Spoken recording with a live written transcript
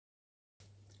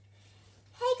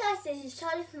this is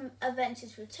Charlie from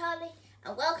Adventures with Charlie,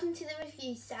 and welcome to the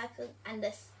review cycle and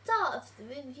the start of the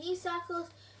review cycle's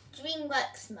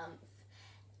DreamWorks month,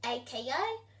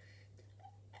 aka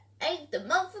the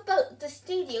month about the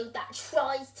studio that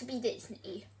tries to be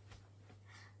Disney.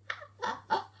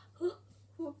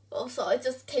 Also, I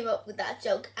just came up with that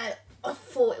joke and I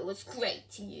thought it was great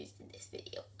to use in this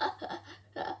video.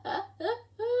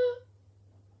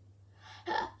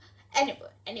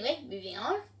 Anyway, moving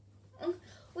on.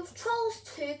 With Trolls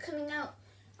 2 coming out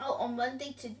on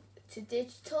Monday to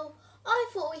digital, I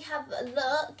thought we'd have a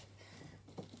look,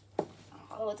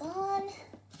 hold on,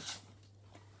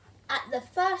 at the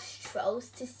first Trolls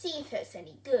to see if it's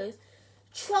any good.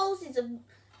 Trolls is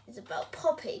about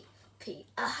Poppy,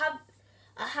 a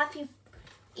happy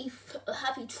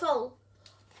troll,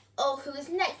 who is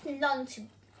next in line to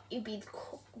be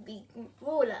the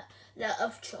ruler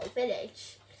of Troll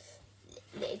Village.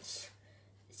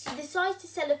 She decides to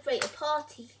celebrate a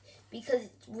party because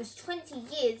it was 20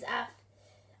 years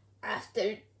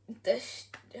after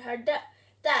her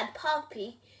dad,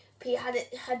 Poppy, had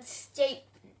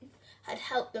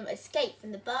helped them escape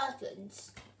from the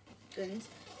Bergens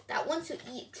that want to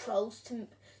eat trolls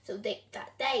so that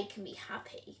they can be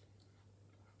happy.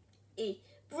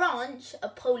 Branch, a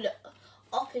polar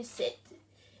opposite,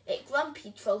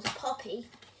 grumpy trolls Poppy,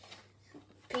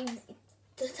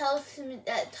 tells him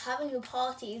that having a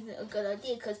party isn't a good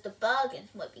idea because the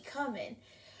Bergens might be coming.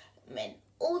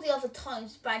 All the other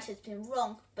times Branch has been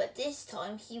wrong, but this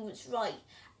time he was right,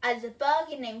 as a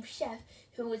Bergen named Chef,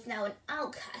 who is now an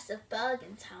outcast of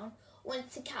Bergen Town,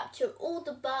 wants to capture all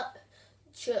the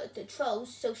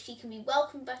trolls so she can be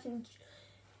welcomed back into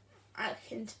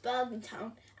Bergen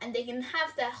Town, and they can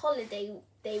have their holiday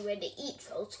where they eat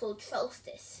trolls called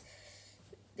Trollstice.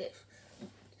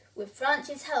 With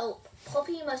Branch's help,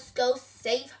 Poppy must go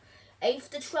save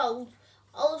the trolls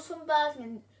all from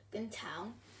Bergen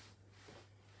Town.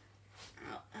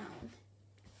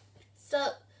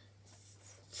 So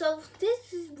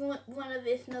this is one of,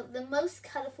 if not the most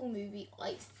colourful movie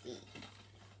I've seen.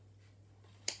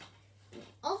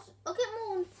 I'll get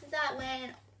more into that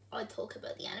when I talk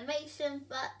about the animation,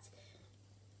 but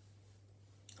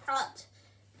let's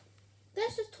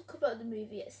just talk about the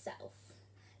movie itself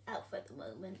at the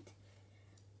moment.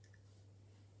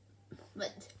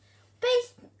 But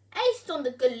based on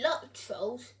the Good Luck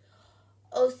Trolls,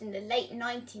 also in the late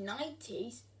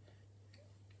 1990s,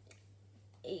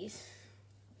 it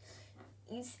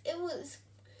was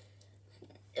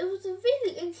a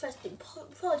really interesting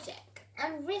project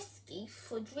and risky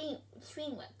for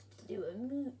DreamWorks to do a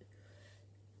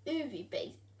movie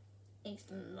based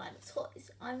on the line of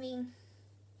toys. I mean,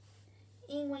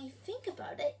 when you think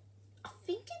about it, I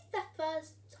think it's the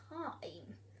first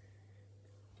time.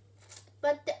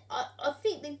 But I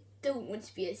think they don't want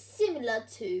to be as similar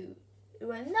to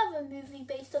another movie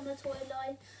based on the toy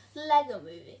line, Lego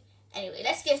Movie. Anyway,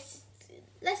 let's just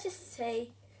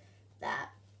say that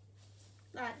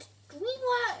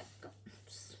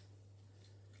DreamWorks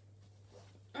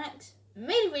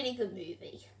made a really good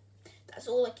movie. That's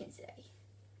all I can say.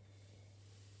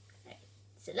 Right,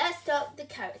 so let's start with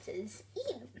the characters.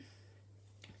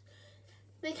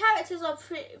 The characters are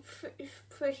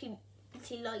pretty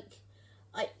like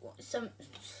some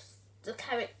the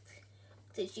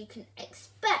characters you can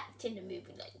expect in a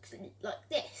movie like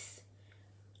this.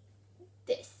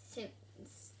 This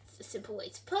simple way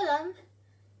to put them.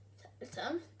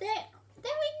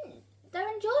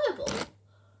 They're enjoyable.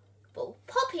 But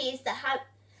Poppy is the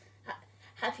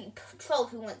happy troll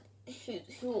who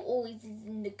always is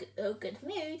in a good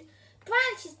mood.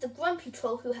 Branch is the grumpy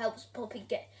troll who helps Poppy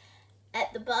get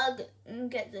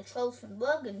the trolls from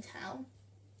Bergen Town.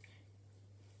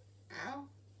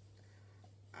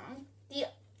 The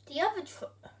other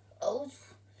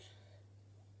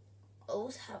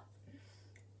trolls have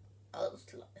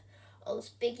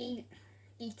Biggie,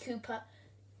 Cooper,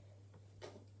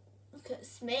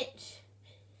 Smitch.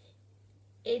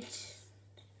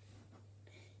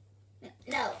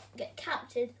 Now get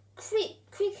captured.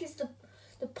 Creek is the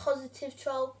positive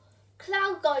troll.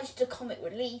 Cloud Guy is the comic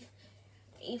relief.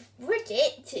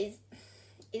 Bridget is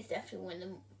definitely one of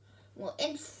the more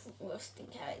interesting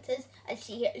characters, and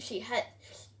she has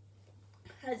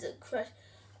a crush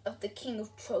of the King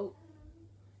of Troll,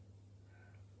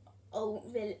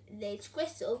 Village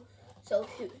Gristle, so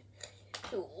who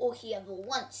all he ever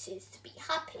wants is to be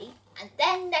happy. And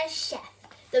then there's Chef,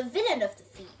 the villain of the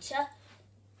feature,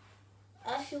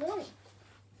 who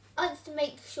wants to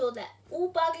make sure that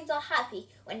all Bergens are happy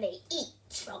when they eat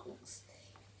trolls.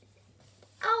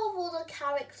 Out of all the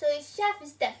characters, Chef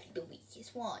is definitely the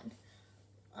weakest one.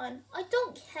 and I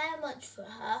don't care much for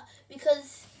her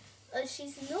because she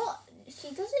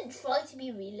doesn't try to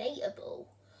be relatable,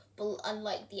 but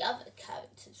unlike the other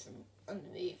characters from the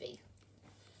movie.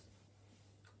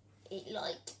 It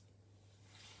like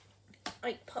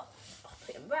Pop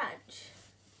and Ranch.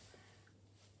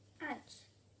 And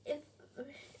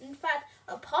in fact,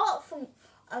 apart from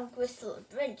Gristle and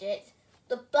Bridget,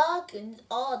 the Bergens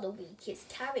are the weakest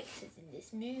characters in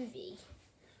this movie.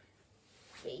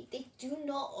 They do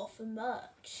not offer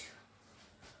much.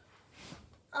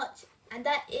 And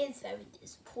that is very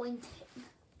disappointing.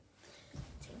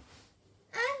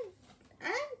 And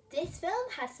this film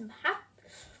has some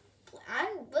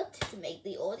but to make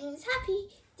the audience happy,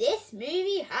 this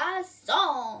movie has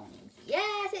songs.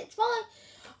 Yes, it's right.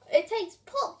 It takes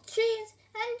pop tunes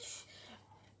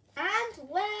and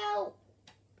well,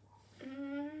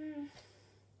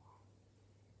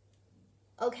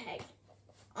 okay.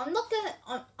 I'm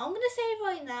gonna say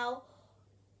right now,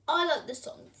 I like the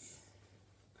songs.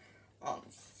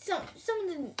 Some of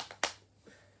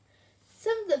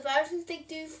the versions they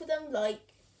do for them, like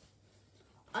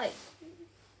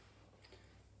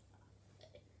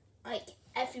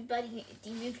everybody, do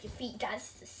you move your feet?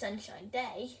 That's the Sunshine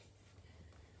Day.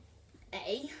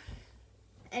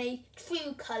 A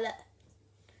True Colours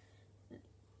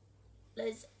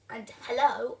and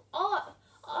Hello are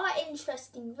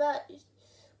interesting versions.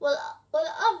 Well,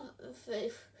 other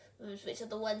which are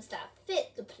the ones that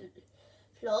fit the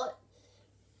plot,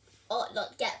 or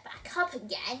like Get Back Up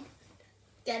Again,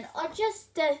 then are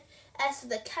just as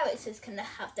the characters can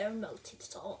have their emoted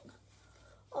song.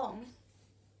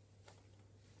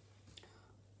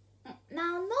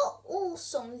 Now, not all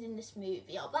songs in this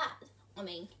movie are bad. I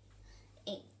mean,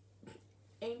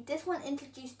 this one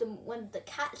introduced one of the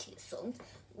catchiest songs,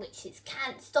 which is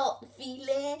Can't Stop the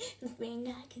Feeling, the thing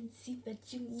I can see what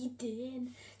you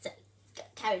did. So,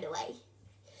 got carried away.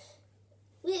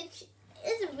 Which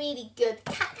is a really good,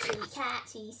 such a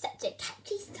catchy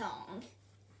song.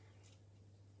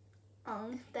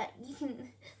 That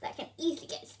can easily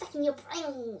get stuck in your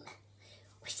brain.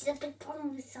 Which is a big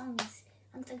problem with songs.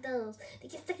 Songs like those. They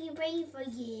get stuck in your brain for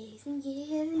years and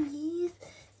years and years.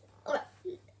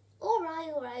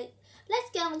 Alright. Let's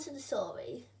get on to the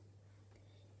story.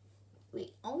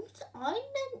 DreamWorks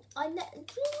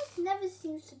never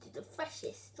seems to do the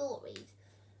freshest stories.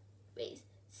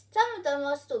 Some of them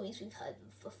are stories we've heard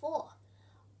before.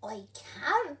 I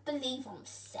can't believe I'm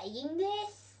saying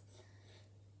this,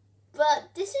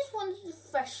 but this is one of the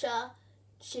fresher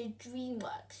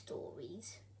DreamWorks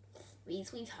stories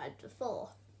we've heard before.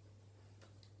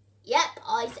 Yep,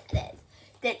 I said it.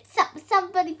 Did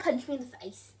somebody punch me in the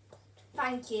face?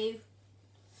 Thank you.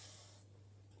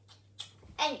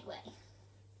 Anyway,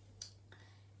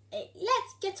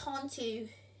 let's get on to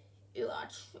our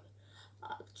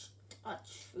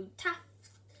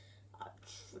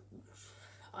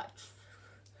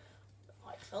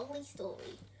trolley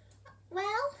story.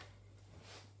 Well,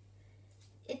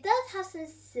 it does have some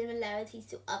similarities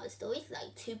to other stories,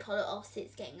 like two polar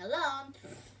opposites getting along,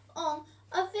 a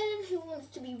villain who wants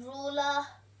to be ruler,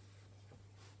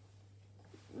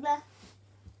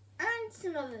 and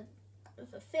some other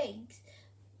things.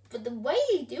 But the way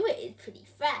they do it is pretty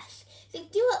fresh. They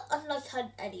do it unlike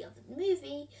any other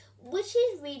movie, which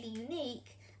is really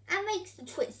unique and makes the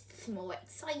twists more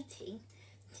exciting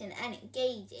and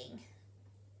engaging.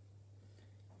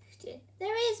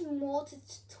 There is more to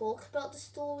talk about the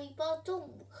story, but I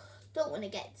don't want to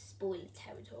get to spoiler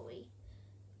territory.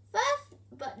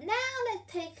 But now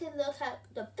let's take a look at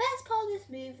the best part of this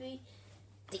movie,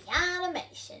 the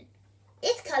animation.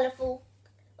 It's colourful,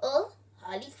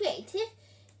 highly creative.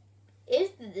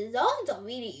 If the designs are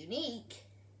really unique,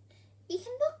 it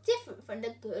can look different from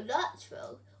the good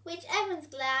actual, which everyone's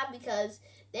glad because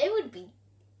no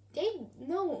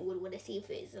one would want to see if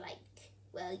it's like,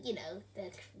 well, you know,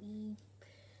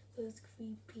 those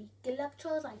creepy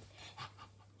Galactrons, like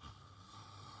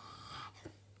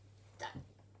that.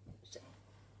 So,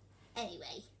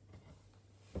 anyway,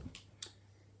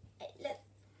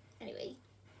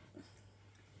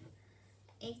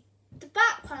 the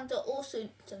backgrounds are also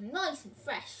so nice and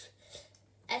fresh,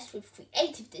 as with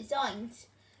creative designs,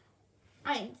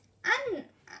 and the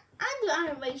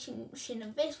animation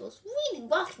and visuals really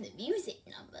work in the music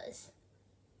numbers.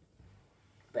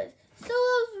 But so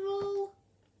overall,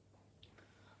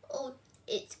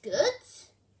 it's good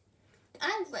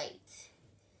and great.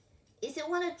 Is it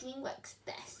one of DreamWorks'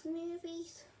 best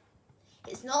movies?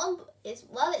 It's not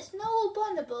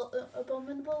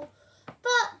abominable,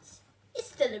 but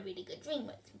it's still a really good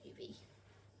DreamWorks movie.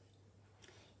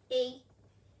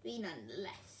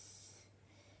 Nonetheless.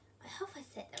 I hope I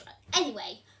said that right.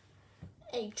 Anyway,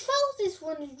 Trolls is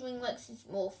one of DreamWorks'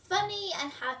 more funny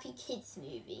and happy kids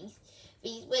movies,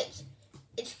 which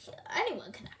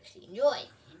anyone can actually enjoy.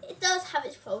 It does have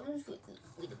its problems with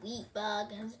the wheat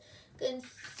bug and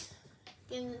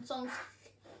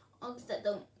songs that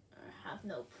don't have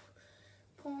no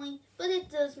point, but it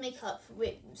does make up for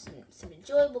it with some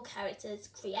enjoyable characters,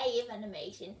 creative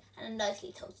animation, and a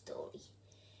nicely told story.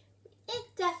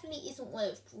 It definitely isn't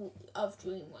one of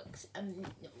DreamWorks'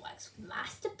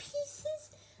 masterpieces,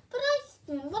 but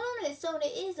on its own, it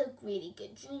is a really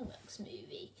good DreamWorks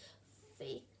movie.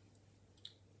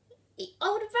 I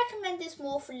would recommend this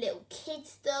more for little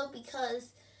kids though,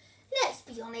 because let's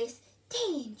be honest,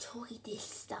 they enjoy this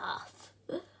stuff.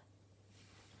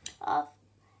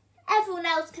 Everyone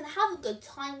else can have a good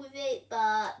time with it,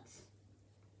 but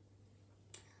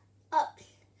I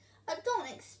don't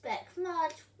expect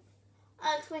much.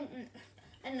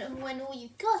 When all you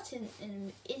got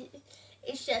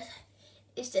it's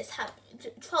just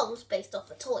Trolls based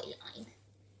off a toy line.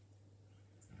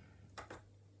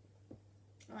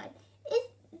 Right?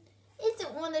 Is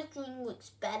it one of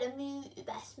DreamWorks'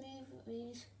 best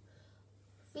movies?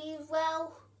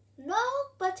 Well, no,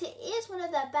 but it is one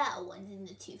of their better ones in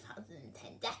the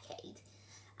 2010 decade,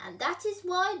 and that is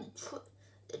why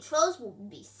the Trolls will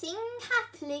be singing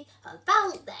happily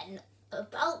about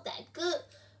their good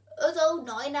old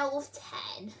 9 out of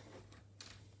 10.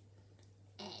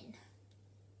 And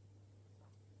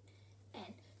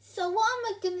so what am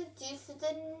I gonna do for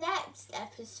the next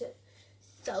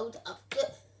episode of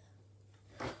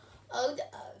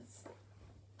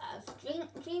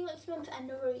DreamWorks Month and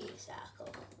the Review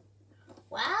Circle?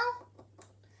 Well,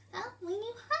 when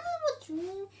you have a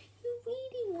dream, you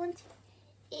really want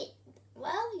it.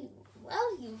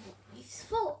 You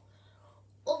thought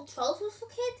all Trolls was for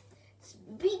kids.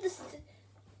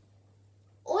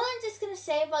 All I'm just gonna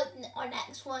say about our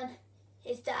next one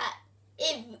is that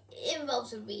it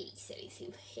involves a really silly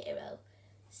superhero.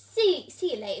 See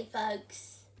you later,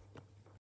 folks.